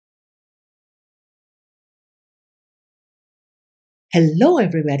Hello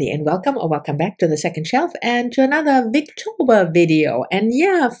everybody and welcome or welcome back to the second shelf and to another Victober video. And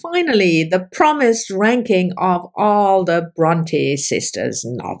yeah, finally the promised ranking of all the Brontë sisters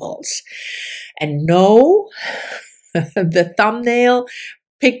novels. And no, the thumbnail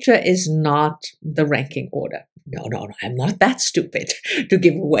picture is not the ranking order. No, I'm not that stupid to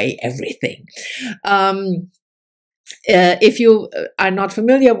give away everything. If you are not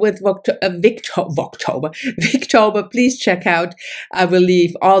familiar with Victober, please check out. I will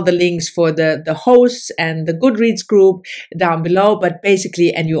leave all the links for the hosts and the Goodreads group down below. But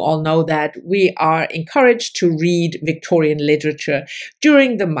basically, and you all know that, we are encouraged to read Victorian literature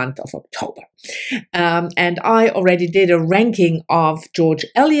during the month of October. And I already did a ranking of George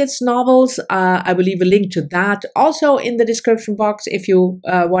Eliot's novels. I will leave a link to that also in the description box if you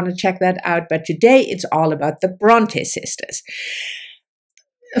want to check that out. But today it's all about the Brontë sisters.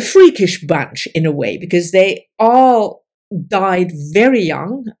 A freakish bunch in a way, because they all died very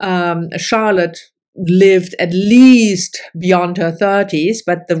young. Charlotte lived at least beyond her 30s,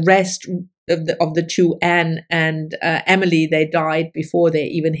 but the rest of the two, Anne and Emily, they died before they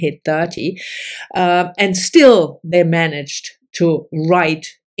even hit 30. And still they managed to write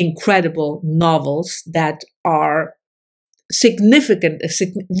incredible novels that are significant,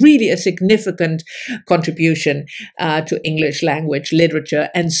 really a significant contribution to English language literature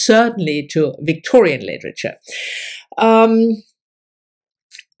and certainly to Victorian literature.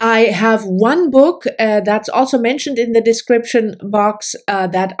 I have one book that's also mentioned in the description box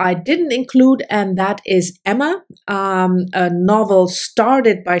that I didn't include, and that is Emma, a novel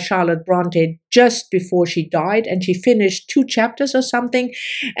started by Charlotte Brontë just before she died, and she finished 2 chapters or something,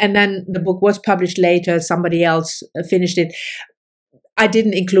 and then the book was published later. Somebody else finished it. I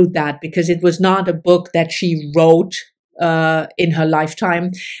didn't include that because it was not a book that she wrote in her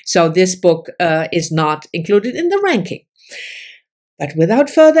lifetime, so this book is not included in the ranking. But without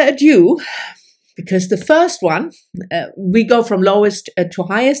further ado, because the first one, we go from lowest to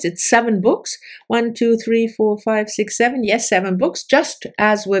highest, it's 7 books. 1, 2, 3, 4, 5, 6, 7. Yes, 7 books. Just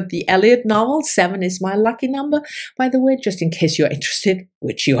as with the Eliot novel, 7 is my lucky number, by the way, just in case you're interested,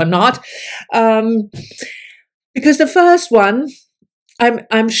 which you are not. Because the first one,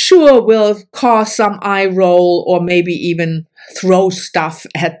 I'm sure will cause some eye roll or maybe even throw stuff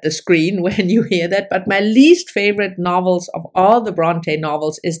at the screen when you hear that. But my least favorite novels of all the Brontë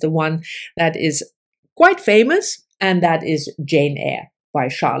novels is the one that is quite famous, and that is Jane Eyre by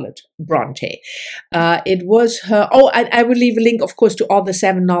Charlotte Brontë. It was her, I will leave a link, of course, to all the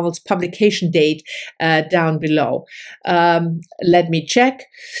 7 novels, publication date down below. Let me check.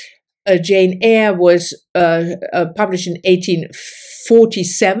 Jane Eyre was published in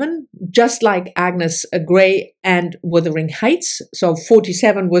 1847, just like Agnes Grey and Wuthering Heights. So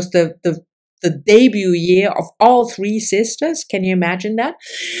 47 was the debut year of all 3 sisters. Can you imagine that?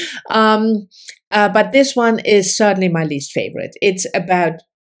 But this one is certainly my least favorite. It's about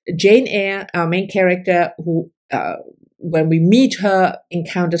Jane Eyre, our main character, who when we meet her,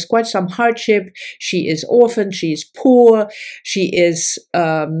 encounters quite some hardship. She is orphaned, she is poor, she is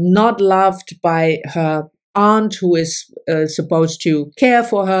not loved by her aunt who is supposed to care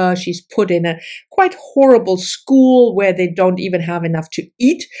for her. She's put in a quite horrible school where they don't even have enough to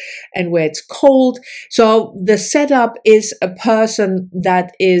eat and where it's cold. So the setup is a person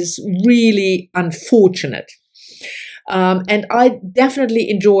that is really unfortunate. And I definitely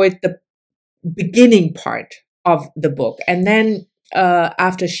enjoyed the beginning part of the book. And then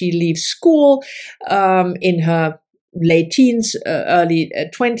after she leaves school in her late teens, early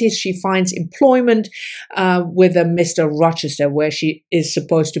 20s, she finds employment with a Mr. Rochester, where she is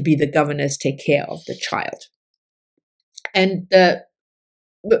supposed to be the governess, take care of the child. And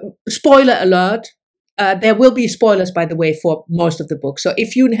spoiler alert, there will be spoilers, by the way, for most of the books. So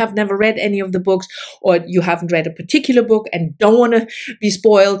if you have never read any of the books, or you haven't read a particular book and don't want to be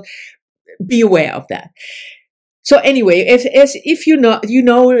spoiled, be aware of that. So anyway, if you know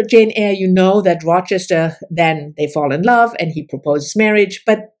Jane Eyre, you know that Rochester, then they fall in love and he proposes marriage.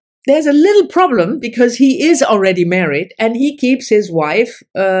 But there's a little problem because he is already married and he keeps his wife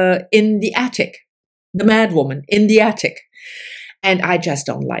in the attic, the madwoman in the attic. And I just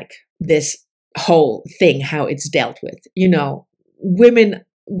don't like this whole thing, how it's dealt with. You know, women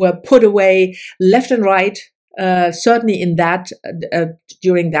were put away left and right, certainly in that,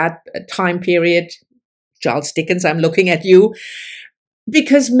 during that time period. Charles Dickens, I'm looking at you,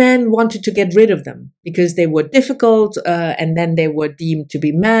 because men wanted to get rid of them because they were difficult and then they were deemed to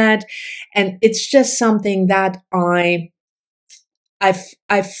be mad. And it's just something that I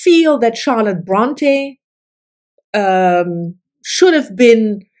feel that Charlotte Brontë should have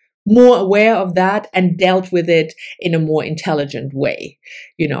been more aware of that and dealt with it in a more intelligent way,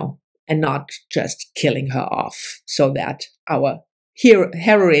 and not just killing her off so that our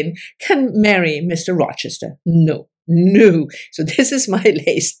heroine can marry Mr. Rochester. No. So this is my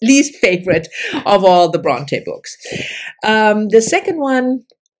least favorite of all the Brontë books. The second one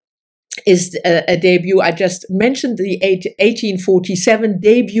is a debut. I just mentioned the 1847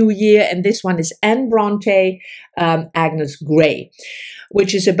 debut year, and this one is Anne Brontë, Agnes Grey,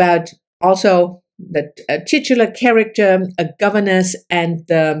 which is about also the titular character, a governess, and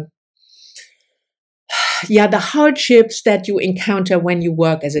the hardships that you encounter when you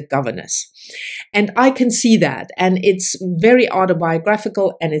work as a governess. And I can see that, and it's very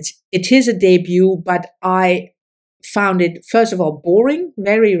autobiographical, and it is a debut, but I found it, first of all, boring,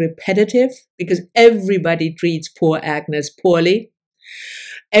 very repetitive, because everybody treats poor Agnes poorly.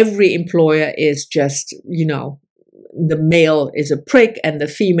 Every employer is just, the male is a prick and the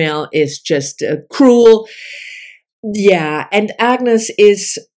female is just cruel. Yeah, and Agnes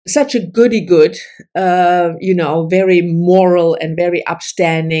is such a goody-good, very moral and very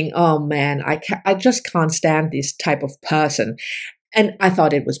upstanding. Oh man, I just can't stand this type of person. And I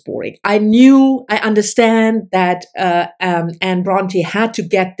thought it was boring. I understand that Anne Brontë had to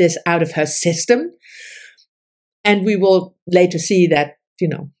get this out of her system. And we will later see that,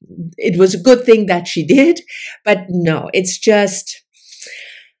 it was a good thing that she did. But no, it's just,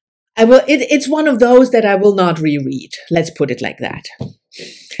 it's one of those that I will not reread. Let's put it like that.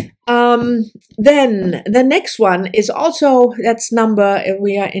 Then the next one is also,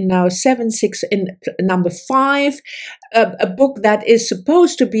 we are in now 7-6 in number 5, a book that is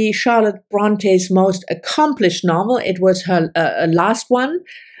supposed to be Charlotte Bronte's most accomplished novel. It was her last one,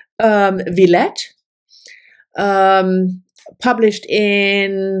 Villette, published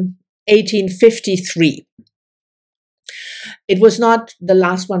in 1853. It was not the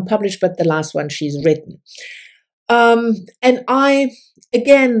last one published, but the last one she's written. And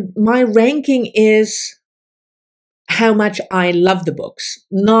again, my ranking is how much I love the books,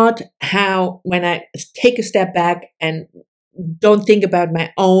 not how, when I take a step back and don't think about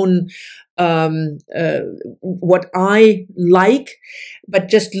my own, what I like, but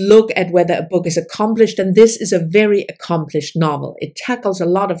just look at whether a book is accomplished. And this is a very accomplished novel. It tackles a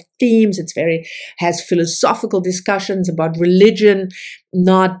lot of themes. Has philosophical discussions about religion,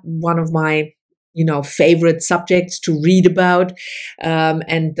 not one of my favorite subjects to read about,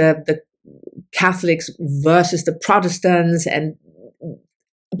 and the Catholics versus the Protestants,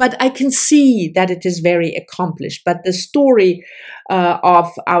 but I can see that it is very accomplished. But the story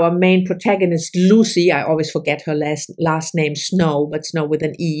of our main protagonist, Lucy, I always forget her last name, Snow, but Snow with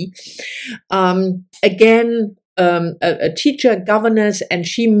an E, again, a teacher, governess, and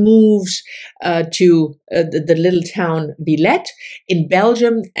she moves to the little town Villette in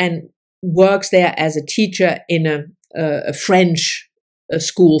Belgium and works there as a teacher in a French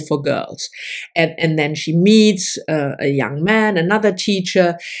school for girls. And then she meets a young man, another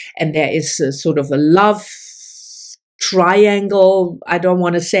teacher, and there is sort of a love triangle, I don't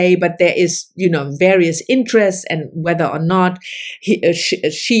want to say, but there is, various interests, and whether or not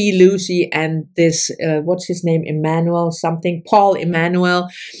she, Lucy, and this, what's his name, Paul Emmanuel,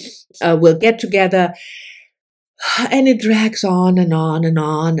 will get together. And it drags on and on and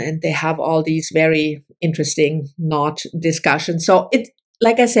on, and they have all these very interesting discussions. So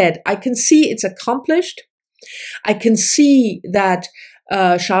like I said, I can see it's accomplished. I can see that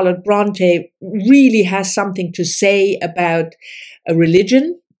Charlotte Brontë really has something to say about a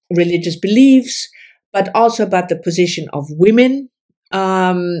religion, religious beliefs, but also about the position of women.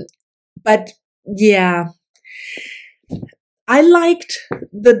 But yeah, I liked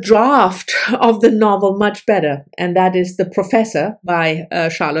the draft of the novel much better, and that is The Professor by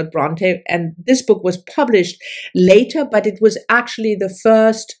Charlotte Brontë. And this book was published later, but it was actually the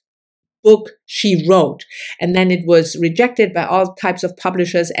first book she wrote. And then it was rejected by all types of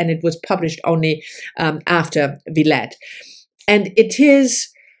publishers, and it was published only after Villette. And it is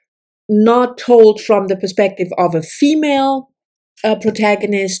not told from the perspective of a female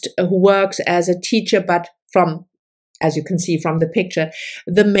protagonist who works as a teacher, but from, as you can see from the picture,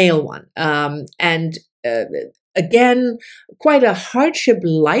 the male one. And again, quite a hardship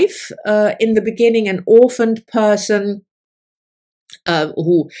life in the beginning, an orphaned person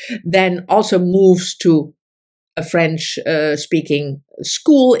who then also moves to a French-speaking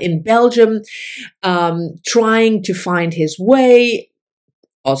school in Belgium, trying to find his way,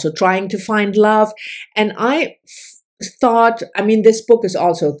 also trying to find love. And I thought, this book is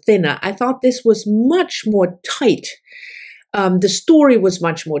also thinner. I thought this was much more tight. The story was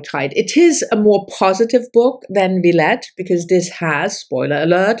much more tight. It is a more positive book than Villette, because this has, spoiler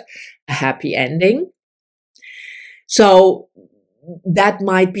alert, a happy ending. So that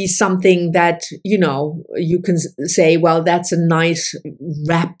might be something that, you know, you can say, well, that's a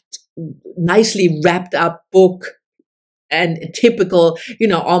nicely wrapped up book, and a typical, you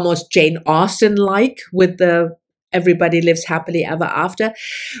know, almost Jane Austen-like, with the everybody lives happily ever after.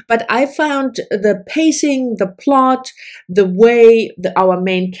 But I found the pacing, the plot, the way our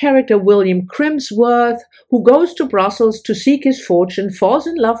main character, William Crimsworth, who goes to Brussels to seek his fortune, falls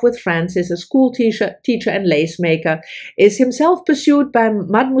in love with Frances, a school teacher and lace maker, is himself pursued by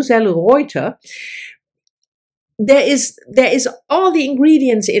Mademoiselle Reuter. There is all the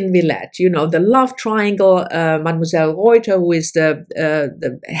ingredients in Villette, you know, the love triangle, Mademoiselle Reuter, who is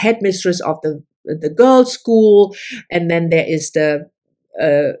the headmistress of the girls' school, and then there is the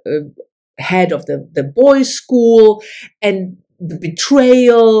head of the boys' school, and the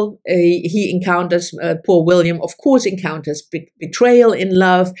betrayal he encounters. Poor William, of course, encounters betrayal in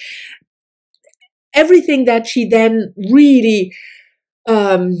love. Everything that she then really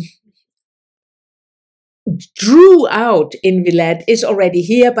drew out in Villette is already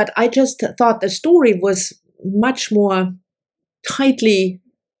here, but I just thought the story was much more tightly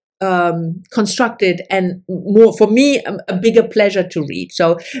constructed and more, for me, a bigger pleasure to read.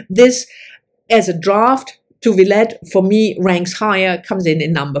 So this, as a draft to Villette, for me ranks higher, comes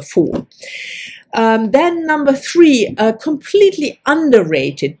in number 4. Then number 3, a completely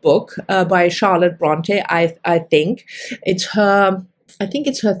underrated book by Charlotte Brontë. I think it's her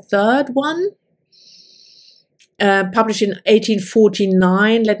third one. Published in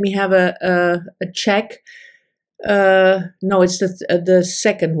 1849. Let me have a check. No, it's the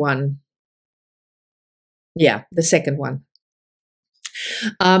second one. Yeah, the second one.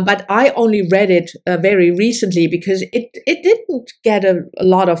 But I only read it very recently, because it didn't get a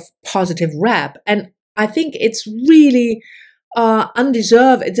lot of positive rap, and I think it's really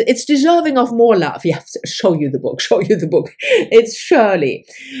undeserved. It's deserving of more love. Yeah, show you the book. It's Shirley,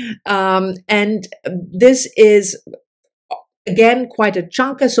 and this is again quite a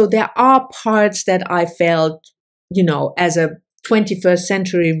chunker. So there are parts that I felt, you know, as a 21st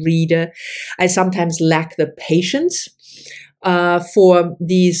century reader, I sometimes lack the patience for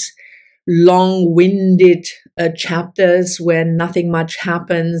these long-winded chapters where nothing much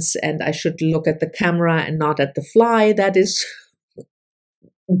happens, and I should look at the camera and not at the fly. That is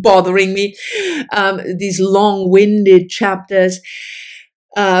bothering me. These long-winded chapters.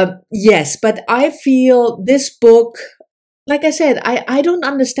 Yes, but I feel this book, like I said, I don't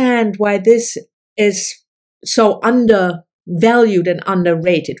understand why this is so undervalued and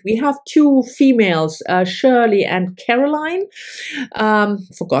underrated. We have 2 females, Shirley and Caroline.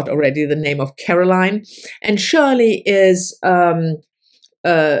 Forgot already the name of Caroline. And Shirley is an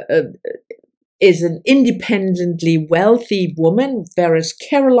independently wealthy woman, whereas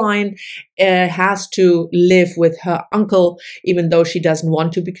Caroline has to live with her uncle, even though she doesn't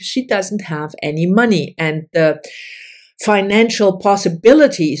want to, because she doesn't have any money. And the financial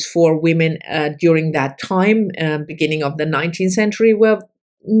possibilities for women during that time, beginning of the 19th century, were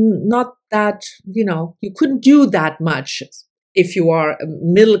not that, you know, you couldn't do that much. If you are a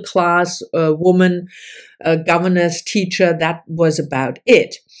middle-class woman, a governess, teacher, that was about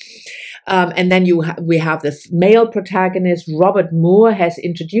it. And then we have the male protagonist. Robert Moore has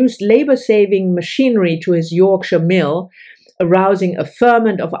introduced labor-saving machinery to his Yorkshire mill, arousing a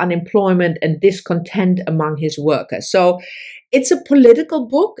ferment of unemployment and discontent among his workers. So it's a political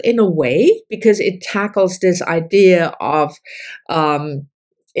book in a way, because it tackles this idea of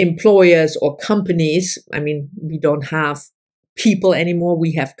employers or companies. I mean, we don't have people anymore,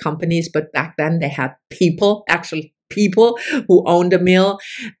 we have companies, but back then they had people, actually people who owned a mill,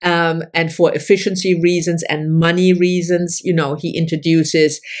 and for efficiency reasons and money reasons, you know, he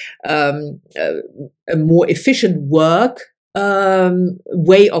introduces a more efficient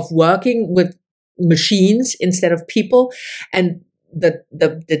way of working with machines instead of people, and the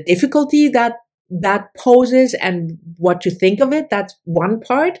difficulty that poses and what to think of it. That's one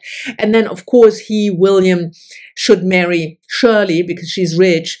part. And then, of course, William, should marry Shirley because she's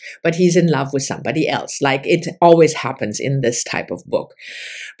rich, but he's in love with somebody else, like it always happens in this type of book.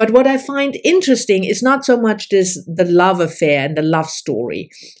 But what I find interesting is not so much the love affair and the love story,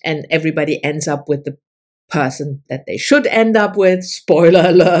 and everybody ends up with the person that they should end up with, spoiler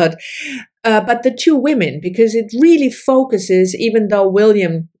alert, but the 2 women, because it really focuses, even though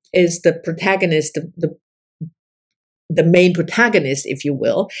William is the protagonist, the main protagonist, if you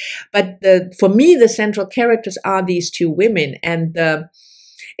will. But for me, the central characters are these 2 women, and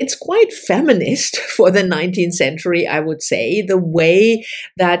it's quite feminist for the 19th century, I would say, the way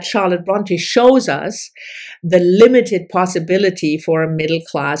that Charlotte Brontë shows us the limited possibility for a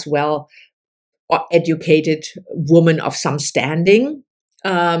middle-class, well-educated woman of some standing,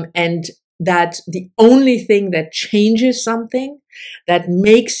 and that the only thing that changes something, that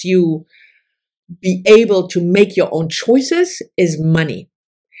makes you be able to make your own choices, is money.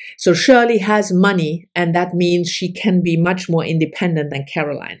 So Shirley has money, and that means she can be much more independent than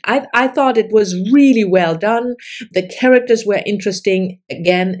Caroline. I thought it was really well done. The characters were interesting,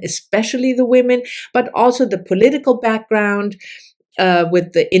 again, especially the women, but also the political background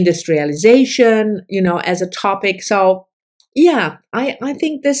with the industrialization, as a topic. So yeah, I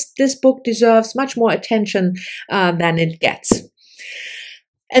think this book deserves much more attention than it gets.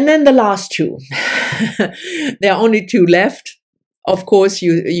 And then the last two. There are only two left. Of course,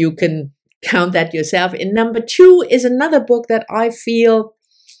 you can count that yourself. In number 2 is another book that I feel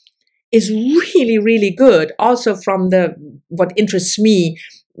is really, really good, also from what interests me,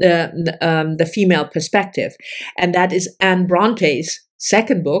 the female perspective. And that is Anne Bronte's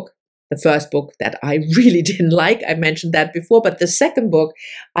second book. The first book that I really didn't like, I mentioned that before, but the second book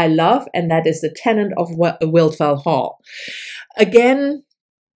I love, and that is The Tenant of Wildfell Hall. Again,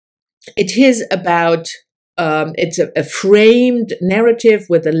 it is about it's a framed narrative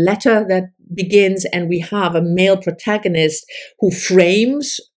with a letter that begins, and we have a male protagonist who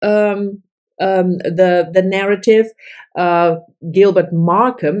frames the narrative. Gilbert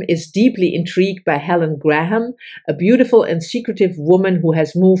Markham is deeply intrigued by Helen Graham, a beautiful and secretive woman who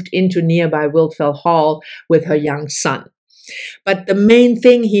has moved into nearby Wildfell Hall with her young son. But the main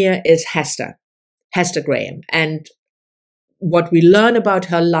thing here is Hester Graham, and what we learn about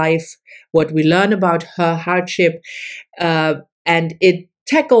her life, what we learn about her hardship, and it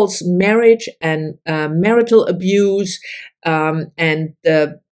tackles marriage and marital abuse, and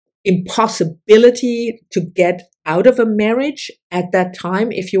the impossibility to get out of a marriage at that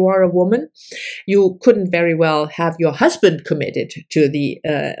time. If you are a woman, you couldn't very well have your husband committed to the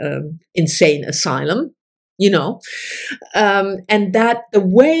insane asylum, and that the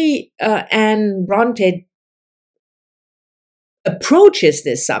way Anne Brontë approaches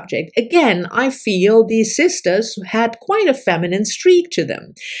this subject, again, I feel these sisters had quite a feminine streak to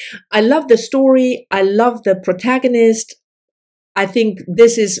them. I love the story. I love the protagonist. I think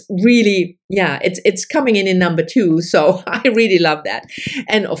this is really, it's coming in number 2. So I really love that.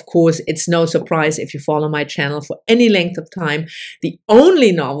 And of course, it's no surprise if you follow my channel for any length of time, the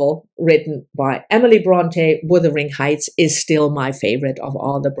only novel written by Emily Brontë, Wuthering Heights, is still my favorite of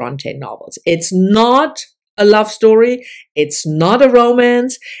all the Brontë novels. It's not a love story. It's not a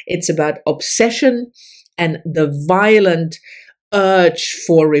romance. It's about obsession and the violent urge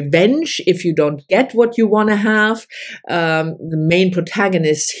for revenge if you don't get what you want to have. The main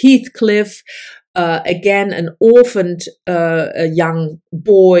protagonist, Heathcliff, again, an orphaned a young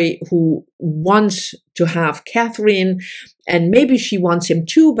boy who wants to have Catherine, and maybe she wants him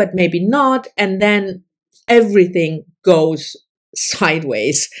too, but maybe not. And then everything goes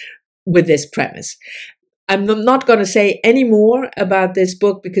sideways with this premise. I'm not going to say any more about this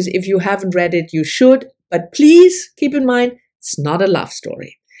book, because if you haven't read it, you should. But please keep in mind, it's not a love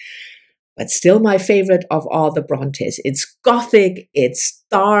story. But still my favorite of all the Brontes. It's gothic, it's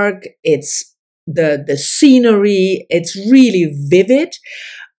dark, it's the scenery, it's really vivid.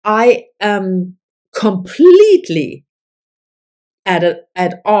 I am completely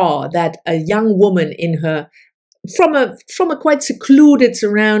at awe that a young woman in her from a quite secluded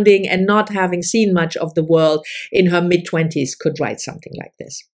surrounding and not having seen much of the world in her mid-20s could write something like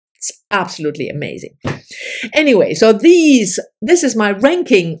this. It's absolutely amazing. Anyway, so this is my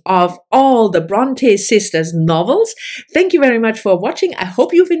ranking of all the Brontë sisters novels. Thank you very much for watching. I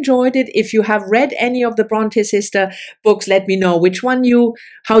hope you've enjoyed it. If you have read any of the Brontë sister books, let me know which one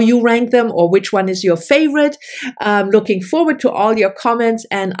how you rank them, or which one is your favorite. Looking forward to all your comments,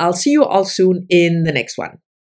 and I'll see you all soon in the next one.